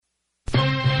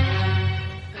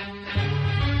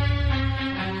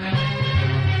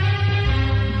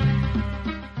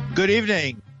Good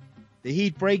evening. The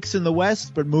heat breaks in the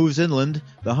west but moves inland.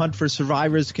 The hunt for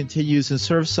survivors continues in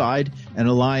Surfside, and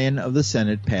a lion of the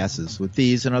Senate passes. With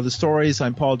these and other stories,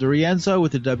 I'm Paul DiRienzo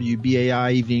with the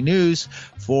WBAI Evening News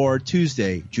for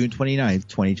Tuesday, June 29th,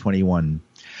 2021.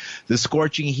 The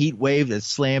scorching heat wave that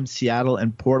slammed Seattle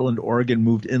and Portland, Oregon,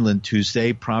 moved inland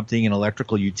Tuesday, prompting an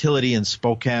electrical utility in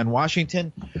Spokane,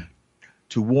 Washington,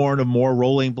 to warn of more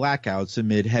rolling blackouts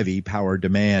amid heavy power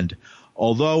demand.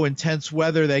 Although intense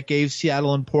weather that gave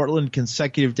Seattle and Portland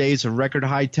consecutive days of record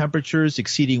high temperatures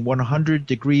exceeding 100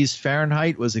 degrees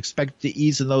Fahrenheit was expected to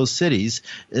ease in those cities,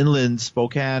 inland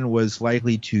Spokane was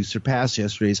likely to surpass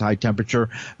yesterday's high temperature,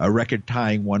 a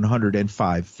record-tying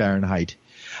 105 Fahrenheit.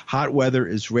 Hot weather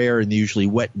is rare in the usually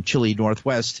wet and chilly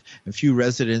Northwest, and few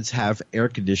residents have air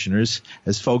conditioners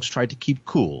as folks tried to keep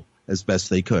cool as best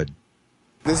they could.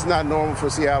 This is not normal for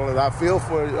Seattle, and I feel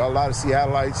for a lot of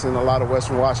Seattleites and a lot of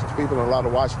Western Washington people and a lot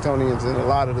of Washingtonians and a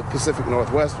lot of the Pacific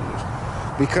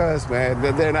Northwesterners because, man,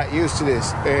 they're not used to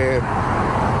this. And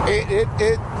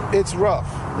it's rough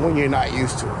when you're not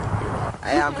used to it.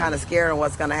 I'm kind of scared of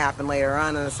what's going to happen later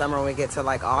on in the summer when we get to,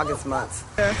 like, August months.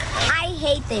 I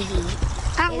hate the heat.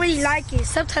 I really like it.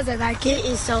 Sometimes I like it. It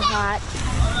is so hot.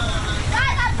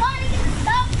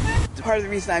 Part of the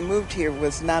reason I moved here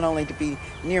was not only to be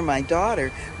near my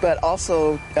daughter, but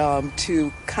also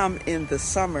to come in the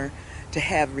summer to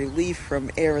have relief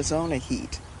from Arizona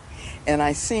heat. And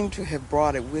I seem to have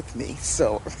brought it with me,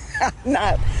 so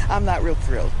I'm not real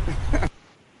thrilled.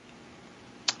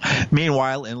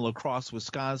 Meanwhile, in La Crosse,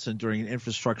 Wisconsin, during an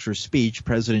infrastructure speech,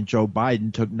 President Joe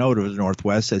Biden took note of the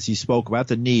Northwest as he spoke about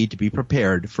the need to be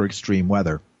prepared for extreme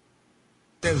weather.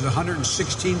 It was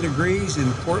 116 degrees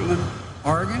in Portland,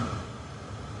 Oregon.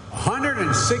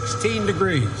 116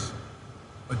 degrees.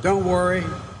 But don't worry,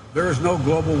 there is no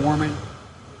global warming.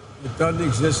 It doesn't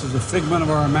exist as a figment of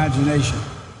our imagination.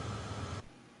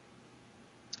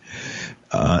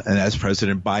 And as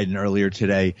President Biden earlier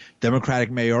today, Democratic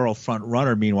mayoral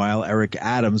front-runner, meanwhile, Eric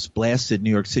Adams, blasted New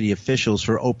York City officials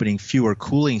for opening fewer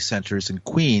cooling centers in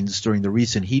Queens during the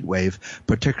recent heat wave,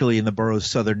 particularly in the borough's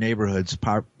southern neighborhoods,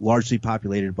 largely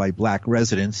populated by black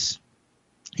residents.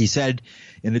 He said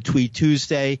in a tweet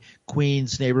Tuesday,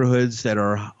 Queens neighborhoods that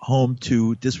are home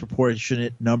to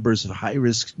disproportionate numbers of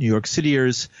high-risk New York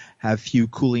Cityers have few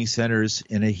cooling centers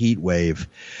in a heat wave.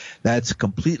 That's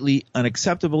completely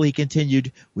unacceptable, he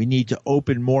continued. We need to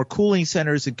open more cooling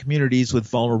centers in communities with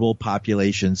vulnerable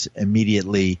populations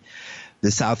immediately.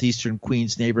 The southeastern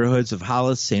Queens neighborhoods of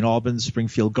Hollis, St. Albans,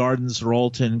 Springfield Gardens,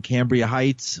 Rollton, Cambria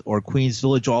Heights, or Queens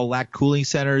Village all lack cooling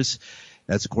centers.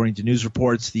 That's according to news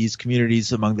reports. These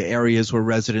communities among the areas where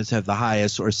residents have the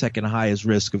highest or second highest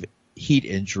risk of heat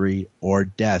injury or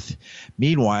death.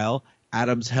 Meanwhile,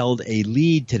 Adams held a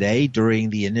lead today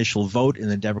during the initial vote in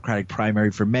the Democratic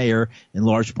primary for mayor, in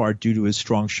large part due to his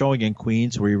strong showing in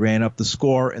Queens, where he ran up the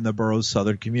score in the borough's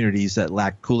southern communities that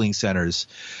lack cooling centers.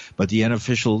 But the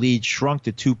unofficial lead shrunk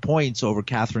to 2 points over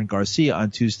Catherine Garcia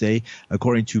on Tuesday,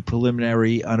 according to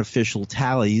preliminary unofficial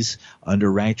tallies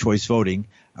under ranked choice voting.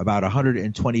 About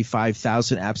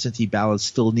 125,000 absentee ballots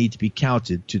still need to be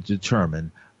counted to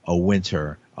determine a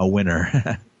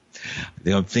winner.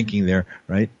 I'm thinking there,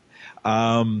 right?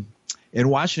 In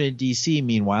Washington, D.C.,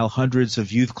 meanwhile, hundreds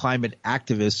of youth climate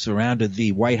activists surrounded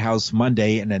the White House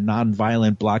Monday in a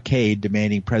nonviolent blockade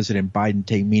demanding President Biden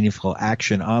take meaningful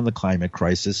action on the climate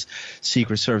crisis.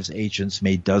 Secret Service agents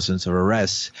made dozens of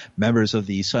arrests. Members of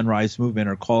the Sunrise Movement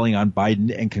are calling on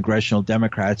Biden and congressional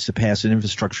Democrats to pass an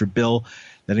infrastructure bill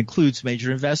that includes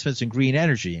major investments in green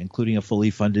energy, including a fully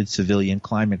funded civilian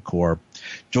climate corps.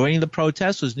 Joining the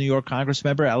protest was New York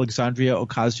Congressmember Alexandria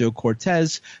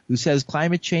Ocasio-Cortez, who says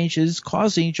climate change is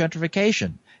causing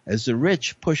gentrification as the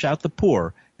rich push out the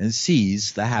poor and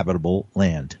seize the habitable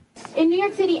land. In New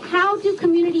York City, how do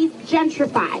communities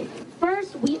gentrify?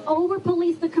 First, we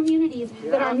over-police the communities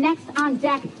that are next on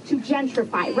deck to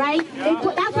gentrify, right? That's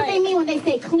what they mean when they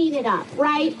say clean it up,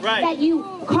 right? That you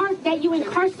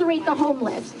incarcerate the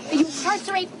homeless, that you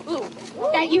incarcerate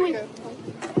that you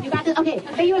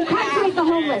incarcerate the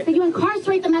homeless, that you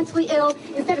incarcerate the mentally ill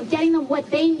instead of getting them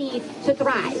what they need to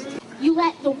thrive. You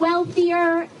let the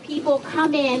wealthier people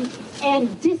come in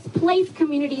and displace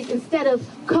communities instead of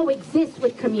coexist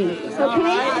with communities, okay?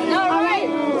 All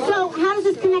right. So how does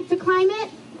this connect to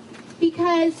climate?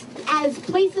 Because as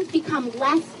places become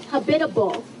less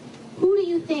habitable, who do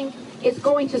you think is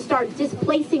going to start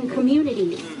displacing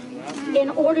communities in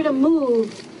order to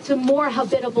move to more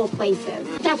habitable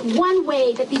places? That's one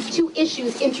way that these two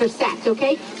issues intersect,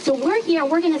 okay? So we're here,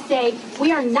 we're going to say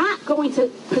we are not going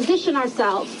to position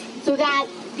ourselves so that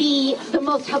the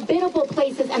most habitable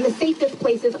places and the safest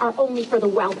places are only for the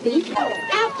wealthy.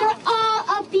 After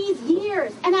all of these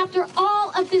years and after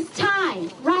all of this time,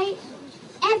 right?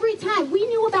 Every time we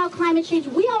knew about climate change,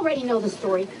 we already know the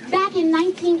story. Back in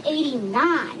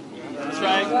 1989. That's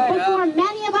right. Before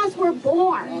many of us were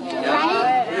born,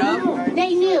 right? Yeah.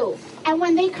 They knew. And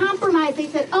when they compromised, they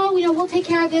said, oh, we'll take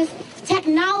care of this.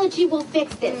 Technology will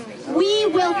fix this. We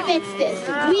will fix this.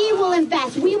 We will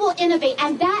invest. We will innovate.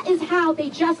 And that is how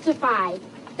they justified.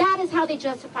 That is how they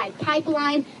justified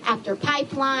pipeline after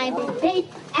pipeline.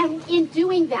 And in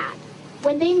doing that,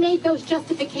 when they made those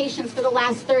justifications for the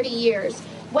last 30 years,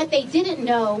 what they didn't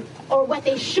know, or what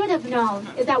they should have known,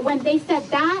 is that when they said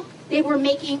that, they were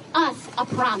making us a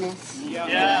promise.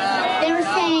 Yeah. They were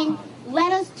saying,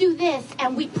 let us do this,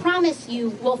 and we promise you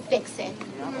we'll fix it.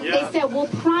 Yeah. They said, we'll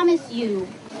promise you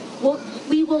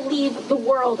we will leave the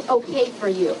world okay for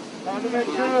you.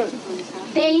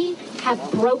 They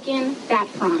have broken that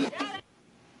promise.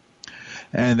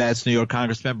 And that's New York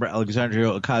Congressmember Alexandria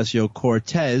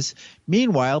Ocasio-Cortez.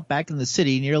 Meanwhile, back in the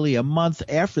city, nearly a month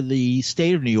after the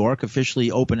state of New York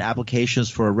officially opened applications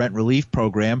for a rent relief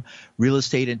program, real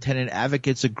estate and tenant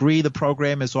advocates agree the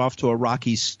program is off to a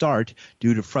rocky start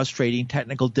due to frustrating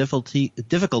technical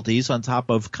difficulties on top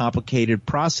of complicated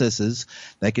processes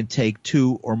that can take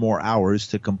 2 or more hours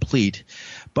to complete.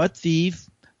 But the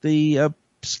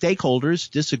stakeholders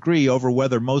disagree over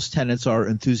whether most tenants are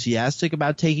enthusiastic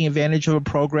about taking advantage of a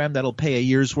program that'll pay a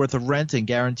year's worth of rent and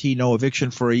guarantee no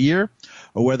eviction for a year,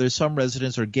 or whether some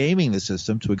residents are gaming the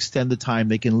system to extend the time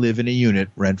they can live in a unit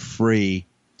rent-free.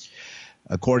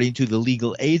 According to the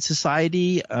Legal Aid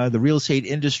Society, the real estate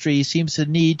industry seems to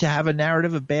need to have a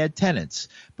narrative of bad tenants,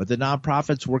 but the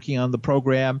nonprofits working on the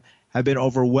program have been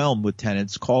overwhelmed with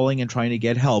tenants calling and trying to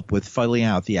get help with filling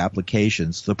out the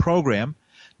applications. The program,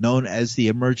 known as the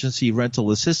Emergency Rental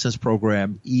Assistance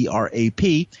Program,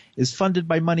 ERAP, is funded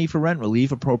by money for rent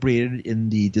relief appropriated in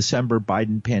the December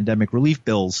Biden pandemic relief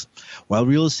bills. While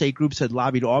real estate groups had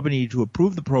lobbied Albany to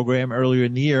approve the program earlier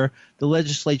in the year, the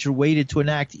legislature waited to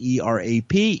enact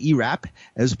ERAP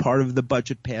as part of the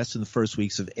budget passed in the first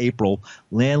weeks of April.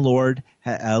 Landlords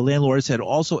had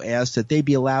also asked that they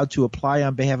be allowed to apply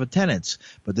on behalf of tenants,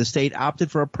 but the state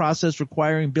opted for a process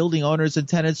requiring building owners and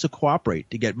tenants to cooperate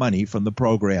to get money from the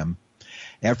program.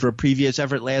 After a previous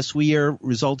effort last year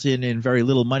resulted in very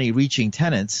little money reaching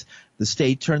tenants, the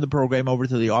state turned the program over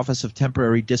to the Office of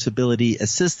Temporary Disability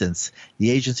Assistance. The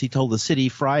agency told the city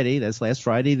Friday, that's last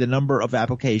Friday, the number of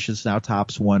applications now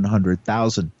tops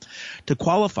 100,000. To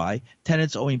qualify,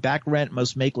 tenants owing back rent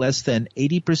must make less than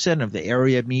 80% of the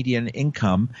area median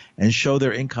income and show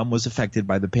their income was affected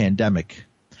by the pandemic.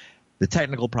 The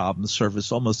technical problems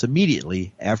surfaced almost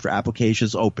immediately after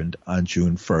applications opened on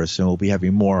June 1st, and we'll be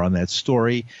having more on that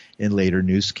story in later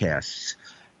newscasts.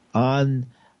 On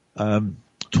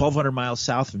 1,200 miles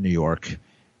south of New York,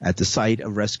 at the site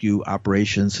of rescue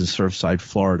operations in Surfside,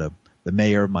 Florida, the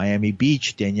mayor of Miami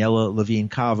Beach, Daniela Levine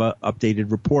Cava,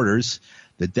 updated reporters.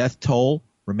 The death toll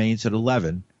remains at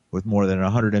 11, with more than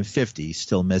 150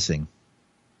 still missing.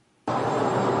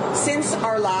 Since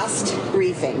our last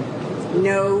briefing,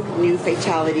 no new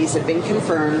fatalities have been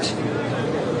confirmed,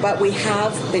 but we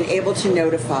have been able to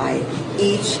notify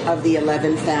each of the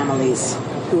 11 families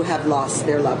who have lost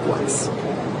their loved ones.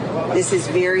 This is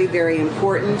very, very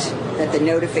important that the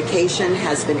notification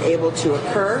has been able to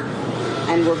occur,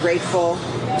 and we're grateful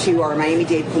to our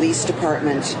Miami-Dade Police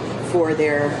Department for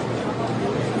their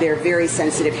very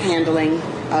sensitive handling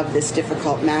of this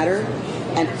difficult matter.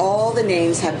 And all the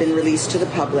names have been released to the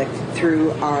public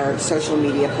through our social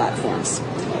media platforms.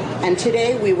 And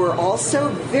today we were also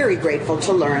very grateful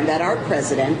to learn that our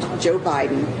president, Joe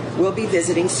Biden, will be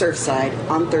visiting Surfside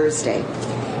on Thursday.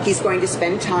 He's going to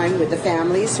spend time with the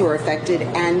families who are affected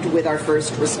and with our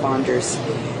first responders.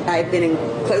 I've been in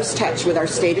close touch with our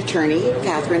state attorney,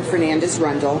 Catherine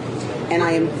Fernandez-Rundle, and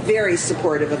I am very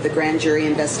supportive of the grand jury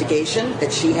investigation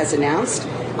that she has announced.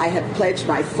 I have pledged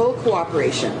my full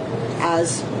cooperation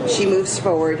as she moves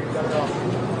forward.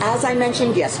 As I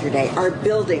mentioned yesterday, our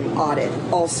building audit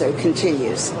also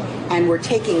continues, and we're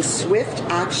taking swift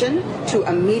action to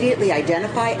immediately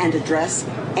identify and address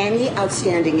any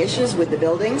outstanding issues with the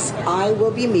buildings. I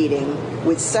will be meeting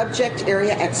with subject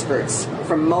area experts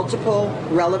from multiple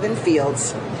relevant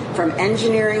fields, from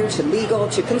engineering to legal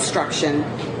to construction,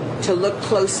 to look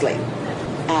closely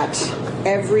at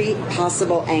every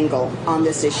possible angle on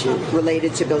this issue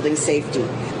related to building safety.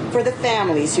 For the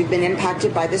families who've been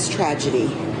impacted by this tragedy,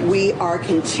 we are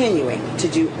continuing to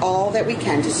do all that we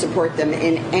can to support them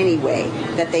in any way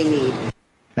that they need.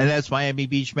 And that's Miami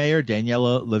Beach Mayor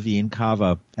Daniela Levine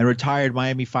Cava. And retired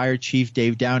Miami Fire Chief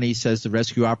Dave Downey says the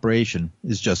rescue operation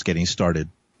is just getting started.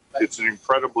 It's an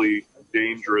incredibly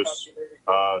dangerous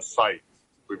site.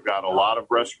 We've got a lot of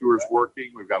rescuers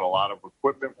working. We've got a lot of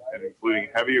equipment, and including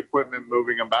heavy equipment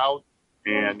moving about.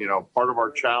 And, you know, part of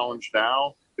our challenge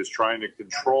now is trying to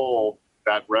control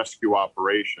that rescue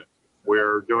operation.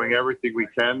 We're doing everything we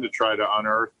can to try to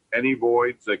unearth any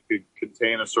voids that could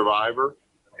contain a survivor.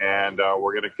 And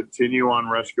we're going to continue on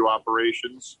rescue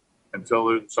operations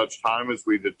until such time as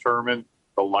we determine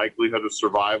the likelihood of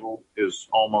survival is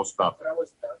almost nothing.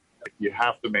 You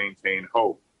have to maintain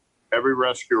hope. Every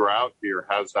rescuer out here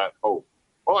has that hope.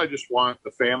 Well, I just want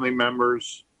the family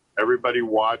members, everybody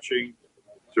watching,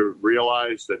 to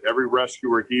realize that every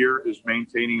rescuer here is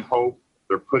maintaining hope.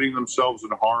 They're putting themselves in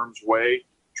harm's way,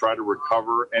 try to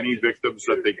recover any victims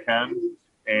that they can,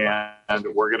 and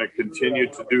we're going to continue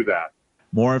to do that.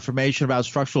 More information about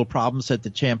structural problems at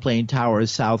the Champlain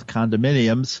Towers South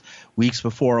condominiums. Weeks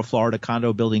before a Florida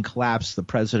condo building collapsed, the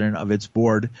president of its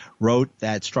board wrote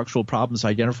that structural problems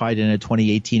identified in a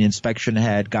 2018 inspection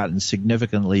had gotten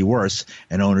significantly worse,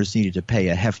 and owners needed to pay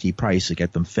a hefty price to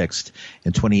get them fixed.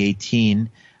 In 2018,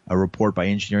 a report by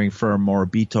engineering firm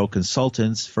Morabito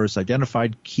Consultants first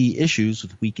identified key issues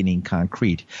with weakening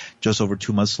concrete. Just over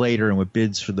 2 months later, and with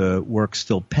bids for the work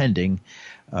still pending,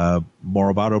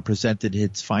 Morabito presented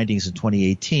its findings in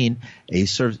 2018.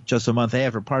 Just a month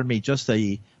after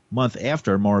Morabito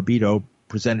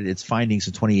presented its findings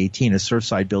in 2018, a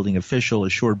Surfside building official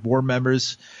assured board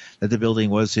members that the building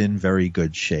was in very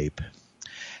good shape.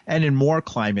 And in more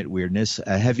climate weirdness,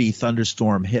 a heavy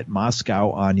thunderstorm hit Moscow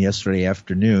on yesterday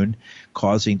afternoon,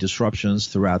 causing disruptions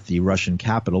throughout the Russian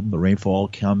capital. The rainfall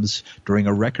comes during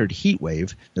a record heat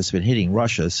wave that's been hitting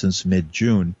Russia since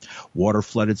mid-June. Water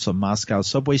flooded some Moscow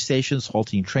subway stations,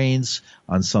 halting trains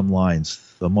on some lines.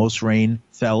 The most rain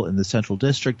fell in the central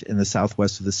district in the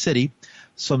southwest of the city.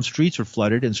 Some streets were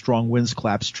flooded and strong winds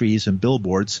collapsed trees and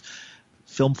billboards.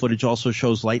 Film footage also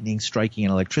shows lightning striking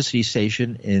an electricity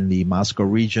station in the Moscow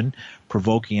region,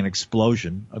 provoking an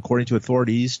explosion. According to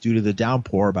authorities, due to the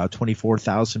downpour, about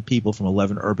 24,000 people from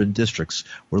 11 urban districts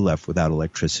were left without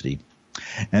electricity.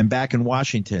 And back in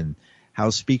Washington,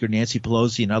 House Speaker Nancy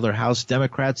Pelosi and other House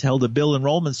Democrats held a bill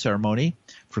enrollment ceremony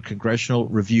for Congressional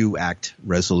Review Act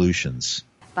resolutions.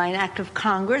 By an act of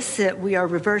Congress, we are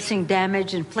reversing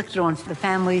damage inflicted on the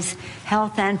family's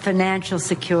health and financial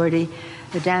security,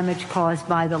 the damage caused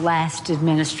by the last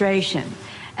administration.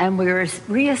 And we are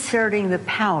reasserting the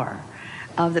power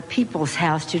of the People's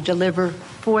House to deliver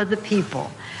for the people,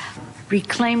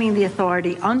 reclaiming the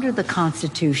authority under the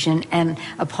Constitution and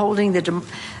upholding the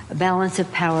balance of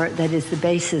power that is the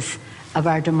basis of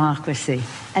our democracy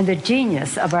and the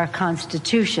genius of our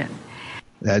Constitution.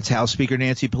 That's House Speaker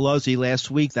Nancy Pelosi.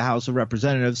 Last week, the House of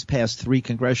Representatives passed 3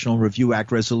 Congressional Review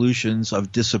Act resolutions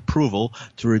of disapproval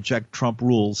to reject Trump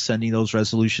rules, sending those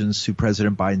resolutions to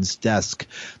President Biden's desk.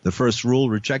 The first rule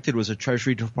rejected was a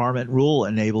Treasury Department rule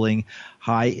enabling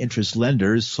high-interest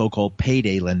lenders, so-called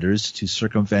payday lenders, to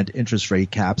circumvent interest rate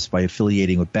caps by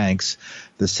affiliating with banks.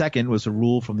 The second was a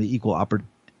rule from the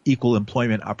Equal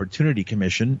Employment Opportunity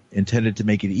Commission intended to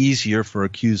make it easier for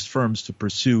accused firms to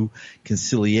pursue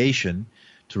conciliation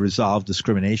to resolve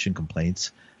discrimination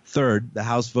complaints. Third, the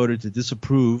House voted to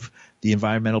disapprove the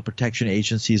Environmental Protection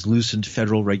Agency's loosened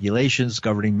federal regulations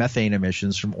governing methane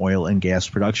emissions from oil and gas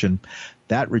production.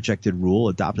 That rejected rule,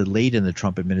 adopted late in the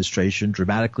Trump administration,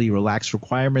 dramatically relaxed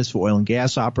requirements for oil and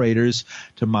gas operators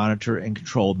to monitor and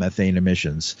control methane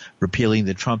emissions. Repealing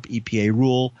the Trump EPA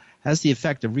rule has the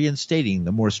effect of reinstating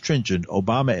the more stringent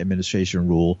Obama administration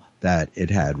rule that it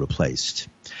had replaced.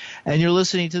 And you're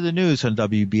listening to the news on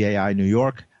WBAI New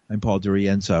York. I'm Paul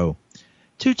DiRienzo.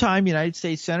 Two-time United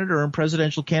States Senator and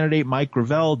presidential candidate Mike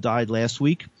Gravel died last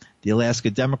week. The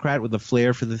Alaska Democrat with a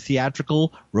flair for the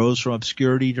theatrical rose from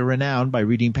obscurity to renown by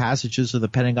reading passages of the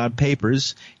Pentagon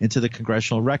Papers into the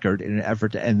congressional record in an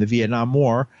effort to end the Vietnam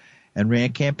War, and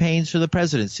ran campaigns for the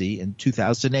presidency in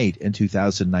 2008 and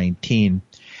 2019.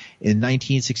 In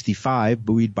 1965,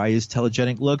 buoyed by his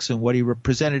telegenic looks and what he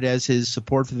represented as his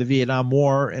support for the Vietnam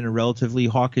War in a relatively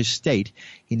hawkish state,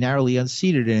 he narrowly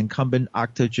unseated an incumbent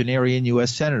octogenarian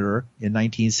U.S. Senator in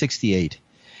 1968.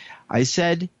 I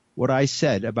said what I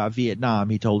said about Vietnam,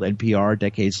 he told NPR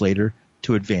decades later,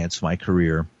 to advance my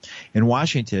career. In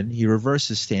Washington, he reversed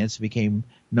his stance and became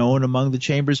known among the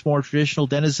chamber's more traditional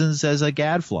denizens as a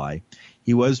gadfly.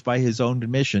 He was, by his own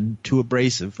admission, too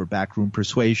abrasive for backroom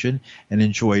persuasion and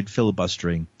enjoyed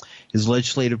filibustering. His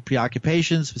legislative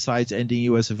preoccupations, besides ending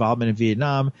U.S. involvement in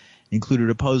Vietnam, included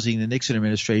opposing the Nixon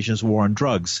administration's war on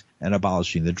drugs and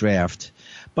abolishing the draft.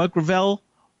 But Gravel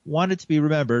wanted to be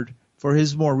remembered for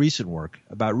his more recent work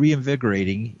about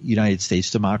reinvigorating United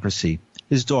States democracy.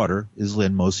 His daughter is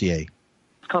Lynn Mosier.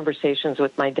 Conversations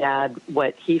with my dad,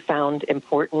 what he found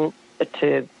important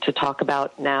to talk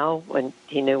about now when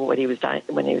he knew when he was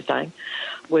dying,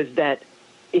 was that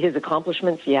his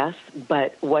accomplishments, yes,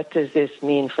 but what does this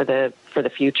mean for the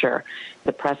future?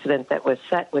 The precedent that was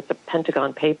set with the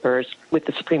Pentagon Papers, with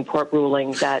the Supreme Court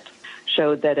ruling that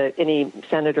showed that any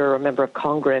senator or member of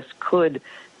Congress could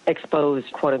expose,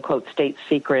 quote-unquote, state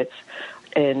secrets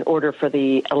in order for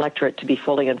the electorate to be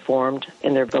fully informed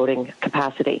in their voting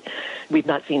capacity. We've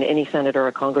not seen any senator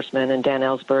or congressman, and Dan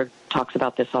Ellsberg talks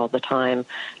about this all the time.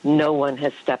 No one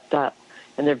has stepped up.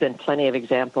 And there have been plenty of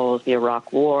examples, the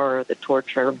Iraq War, the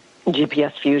torture,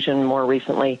 GPS fusion more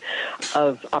recently,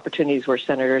 of opportunities where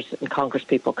senators and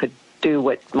congresspeople could do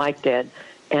what Mike did,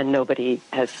 and nobody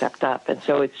has stepped up. And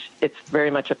so it's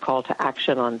very much a call to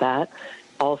action on that.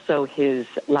 Also, his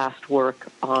last work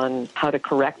on how to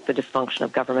correct the dysfunction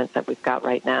of government that we've got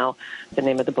right now. The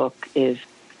name of the book is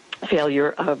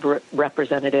Failure of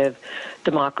Representative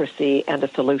Democracy and a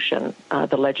Solution,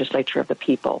 The Legislature of the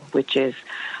People, which is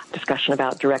discussion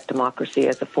about direct democracy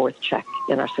as a fourth check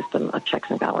in our system of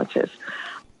checks and balances.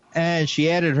 And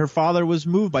she added her father was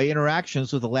moved by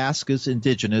interactions with Alaska's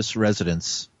indigenous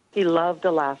residents. He loved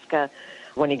Alaska.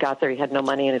 When he got there, he had no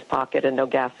money in his pocket and no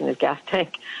gas in his gas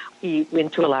tank. He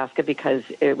went to Alaska because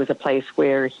it was a place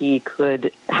where he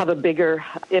could have a bigger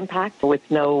impact. With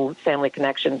no family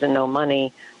connections and no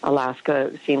money,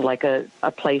 Alaska seemed like a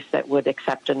place that would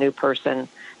accept a new person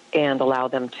and allow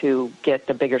them to get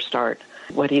a bigger start.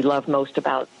 What he loved most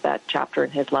about that chapter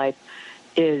in his life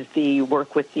is the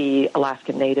work with the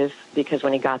Alaskan Natives, because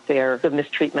when he got there, the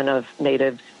mistreatment of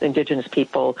Natives, indigenous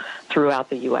people throughout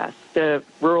the U.S. The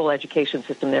rural education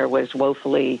system there was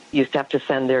woefully, used to have to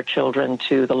send their children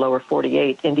to the lower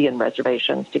 48 Indian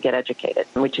reservations to get educated,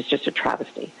 which is just a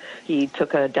travesty. He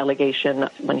took a delegation,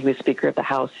 when he was Speaker of the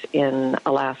House in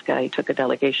Alaska, he took a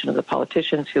delegation of the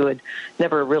politicians who had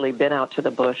never really been out to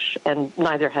the bush, and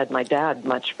neither had my dad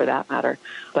much for that matter,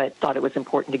 but thought it was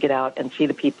important to get out and see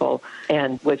the people,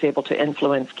 and was able to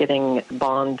influence getting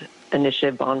bond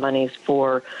monies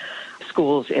for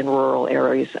schools in rural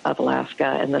areas of Alaska.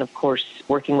 And then, of course,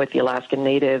 working with the Alaskan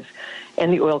Natives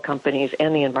and the oil companies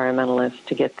and the environmentalists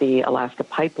to get the Alaska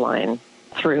pipeline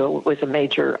through was a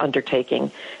major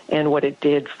undertaking. And what it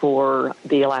did for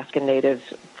the Alaskan Natives,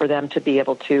 for them to be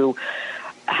able to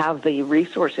have the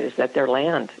resources that their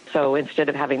land. So instead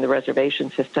of having the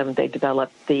reservation system, they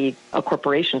developed a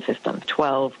corporation system,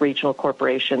 12 regional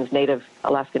corporations,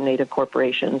 Alaskan Native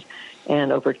corporations,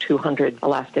 and over 200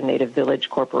 Alaskan Native village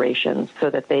corporations, so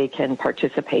that they can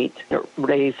participate,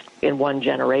 raised in one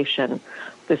generation.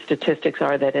 The statistics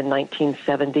are that in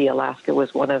 1970, Alaska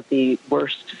was one of the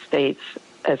worst states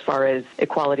as far as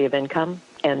equality of income.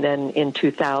 And then in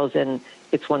 2000,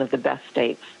 it's one of the best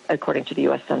states, according to the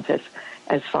U.S. Census,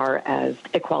 as far as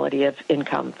equality of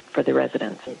income for the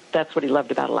residents. That's what he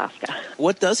loved about Alaska.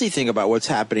 What does he think about what's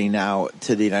happening now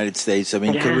to the United States? I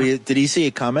mean, did he see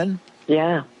it coming?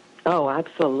 Yeah. Oh,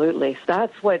 absolutely.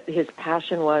 That's what his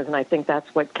passion was, and I think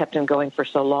that's what kept him going for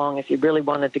so long, if he really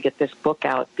wanted to get this book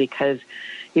out, because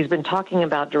he's been talking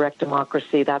about direct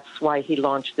democracy. That's why he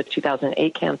launched the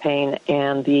 2008 campaign,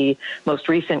 and the most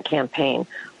recent campaign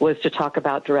was to talk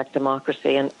about direct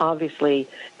democracy. And obviously,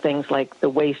 things like the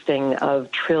wasting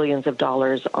of trillions of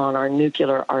dollars on our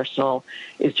nuclear arsenal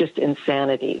is just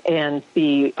insanity. And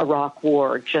the Iraq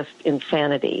War, just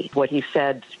insanity. What he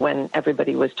said when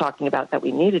everybody was talking about that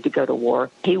we needed to go to war,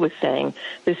 he was saying,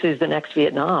 this is the next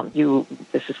Vietnam.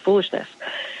 This is foolishness.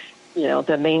 You know,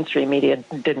 the mainstream media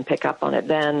didn't pick up on it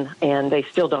then, and they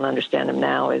still don't understand him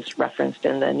now, as referenced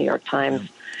in the New York Times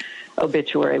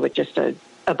obituary, with just an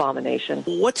abomination.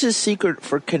 What's his secret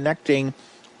for connecting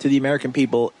to the American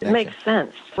people? It makes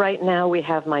sense. Right now we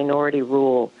have minority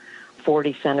rule.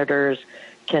 40 senators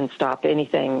can stop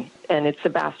anything, and it's a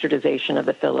bastardization of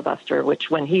the filibuster, which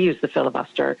when he used the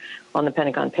filibuster on the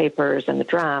Pentagon Papers and the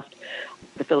draft,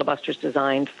 the filibuster is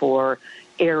designed for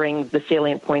airing the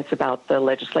salient points about the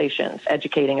legislation,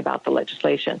 educating about the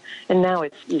legislation. And now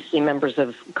you see members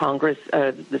of Congress,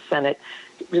 the Senate,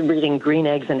 reading Green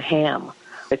Eggs and Ham.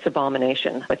 It's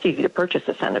abomination. It's easy to purchase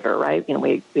a senator, right? You know,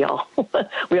 we all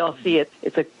we all see it.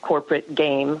 It's a corporate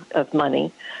game of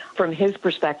money. From his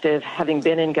perspective, having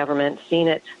been in government, seen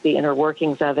it, the inner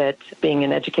workings of it, being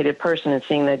an educated person, and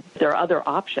seeing that there are other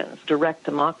options, direct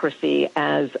democracy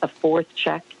as a fourth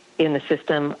check in the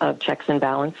system of checks and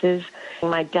balances.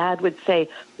 My dad would say,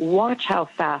 watch how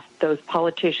fast those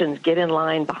politicians get in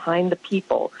line behind the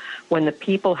people when the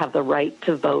people have the right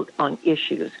to vote on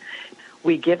issues.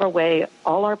 We give away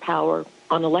all our power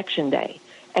on Election Day,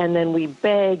 and then we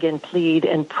beg and plead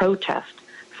and protest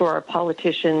for our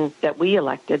politician that we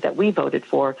elected, that we voted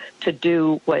for, to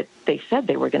do what they said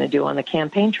they were going to do on the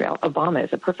campaign trail. Obama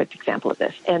is a perfect example of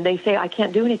this. And they say, I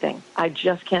can't do anything. I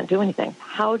just can't do anything.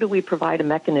 How do we provide a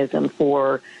mechanism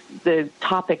for the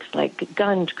topics like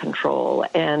gun control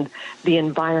and the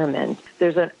environment?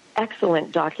 There's an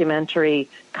excellent documentary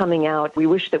coming out. We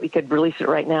wish that we could release it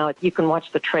right now. You can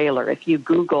watch the trailer. If you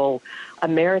Google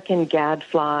American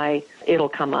Gadfly, it'll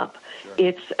come up.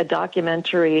 It's a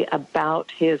documentary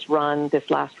about his run, this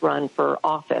last run for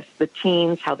office, the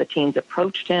teens, how the teens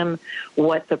approached him,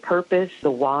 what the purpose,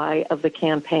 the why of the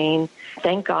campaign.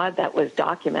 Thank God that was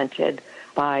documented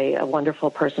by a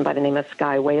wonderful person by the name of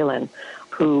Skye Whalen,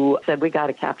 who said, we got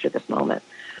to capture this moment.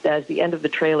 As the end of the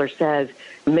trailer says,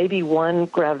 maybe one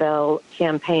Gravel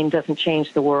campaign doesn't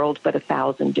change the world, but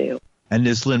 1,000 do. And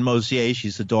this Lynn Mosier,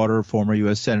 she's the daughter of former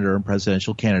U.S. Senator and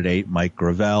presidential candidate Mike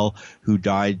Gravel, who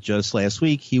died just last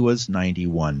week. He was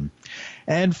 91.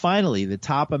 And finally, the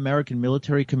top American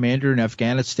military commander in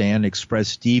Afghanistan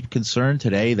expressed deep concern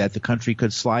today that the country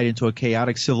could slide into a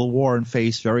chaotic civil war and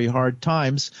face very hard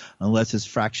times unless its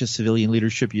fractious civilian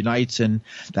leadership unites and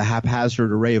the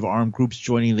haphazard array of armed groups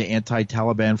joining the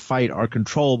anti-Taliban fight are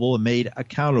controllable and made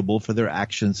accountable for their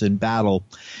actions in battle.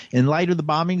 In light of the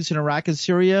bombings in Iraq and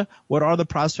Syria, what are the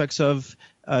prospects of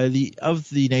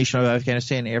the nation of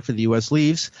Afghanistan after the U.S.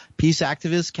 leaves? Peace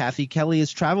activist Kathy Kelly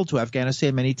has traveled to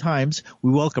Afghanistan many times.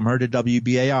 We welcome her to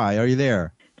WBAI. Are you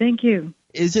there? Thank you.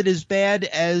 Is it as bad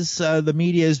as the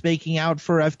media is making out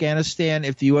for Afghanistan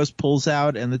if the U.S. pulls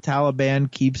out and the Taliban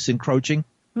keeps encroaching?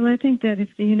 Well, I think that if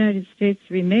the United States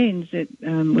remains, it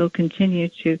will continue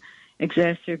to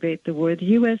exacerbate the war. The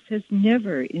U.S. has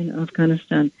never in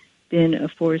Afghanistan been a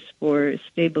force for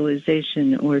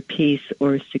stabilization or peace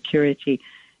or security.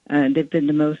 They've been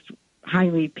the most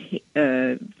highly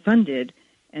funded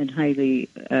and highly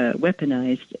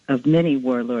weaponized of many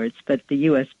warlords, but the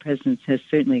U.S. presence has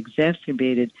certainly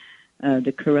exacerbated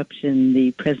the corruption,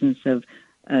 the presence of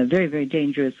very, very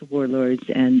dangerous warlords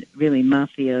and really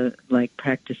mafia-like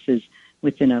practices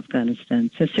within Afghanistan.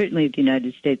 So certainly the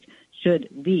United States should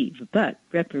leave, but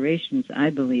reparations, I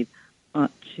believe,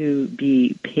 ought to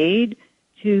be paid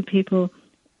to people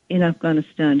in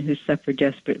Afghanistan who suffer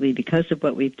desperately because of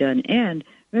what we've done. And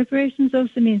reparations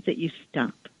also means that you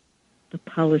stop the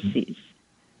policies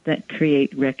that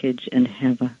create wreckage and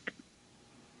havoc.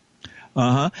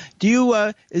 Do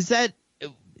you, is that,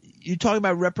 you talking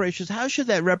about reparations, how should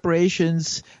that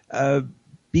reparations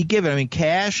be given? I mean,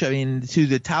 cash, I mean, to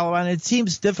the Taliban? It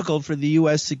seems difficult for the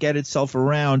U.S. to get itself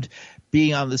around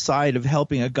being on the side of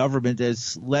helping a government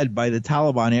that's led by the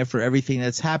Taliban after everything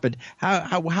that's happened.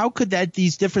 How could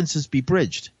these differences be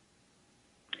bridged?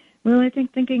 Well, I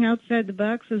think thinking outside the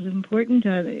box is important.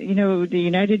 The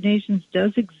United Nations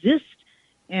does exist,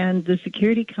 and the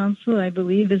Security Council, I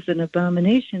believe, is an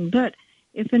abomination. But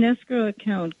if an escrow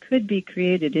account could be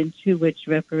created into which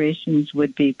reparations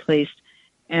would be placed,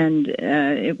 and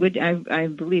I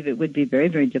believe it would be very,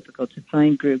 very difficult to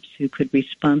find groups who could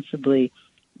responsibly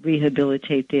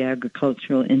rehabilitate the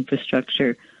agricultural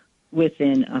infrastructure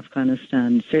within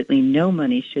Afghanistan. Certainly no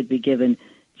money should be given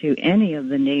to any of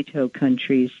the NATO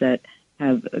countries that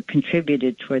have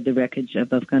contributed toward the wreckage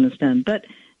of Afghanistan. But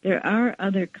there are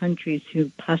other countries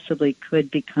who possibly could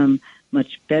become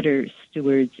much better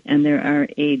stewards, and there are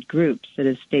aid groups that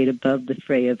have stayed above the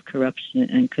fray of corruption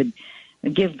and could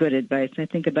give good advice. I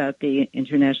think about the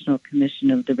International Commission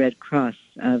of the Red Cross,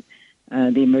 of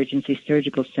the emergency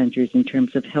surgical centers in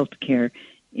terms of health care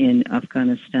in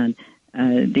Afghanistan,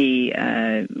 the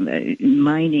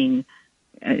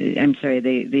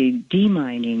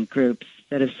demining groups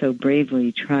that have so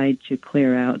bravely tried to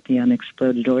clear out the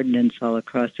unexploded ordnance all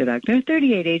across Iraq. There are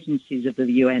 38 agencies of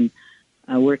the UN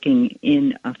working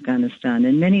in Afghanistan,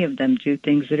 and many of them do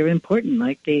things that are important,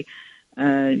 like the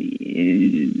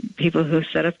people who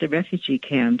set up the refugee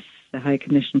camps, the High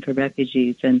Commission for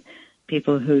Refugees, and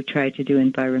people who try to do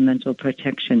environmental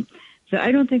protection. So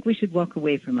I don't think we should walk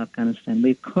away from Afghanistan.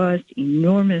 We've caused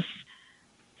enormous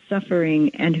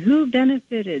suffering, and who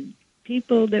benefited?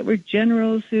 People that were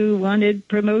generals who wanted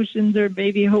promotions or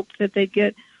maybe hoped that they'd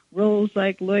get roles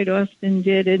like Lloyd Austin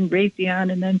did in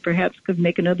Raytheon and then perhaps could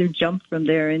make another jump from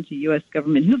there into U.S.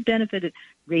 government. Who benefited?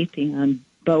 Raytheon,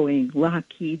 Boeing,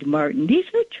 Lockheed Martin. These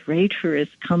are traitorous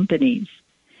companies.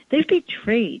 They've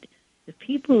betrayed the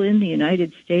people in the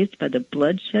United States by the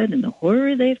bloodshed and the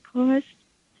horror they've caused.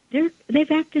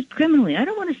 They've acted criminally. I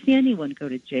don't want to see anyone go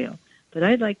to jail, but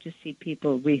I'd like to see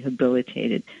people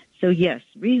rehabilitated. So yes,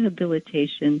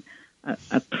 rehabilitation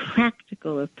a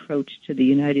practical approach to the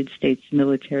United States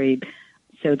military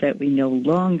so that we no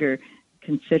longer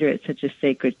consider it such a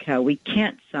sacred cow. We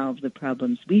can't solve the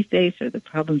problems we face or the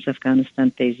problems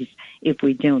Afghanistan faces if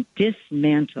we don't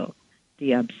dismantle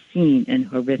the obscene and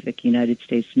horrific United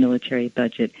States military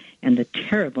budget and the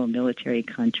terrible military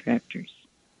contractors.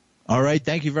 All right.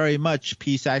 Thank you very much,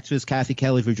 peace activist Kathy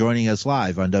Kelly, for joining us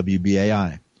live on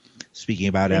WBAI, speaking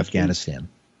about Afghanistan.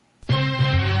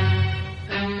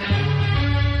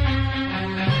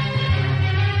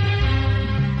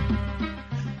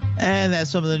 And that's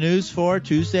some of the news for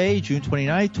Tuesday, June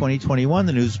 29th, 2021.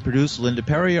 The news is produced Linda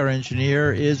Perry. Our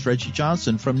engineer is Reggie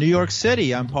Johnson. From New York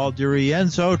City, I'm Paul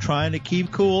DiRienzo, trying to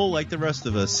keep cool like the rest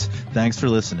of us. Thanks for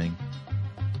listening.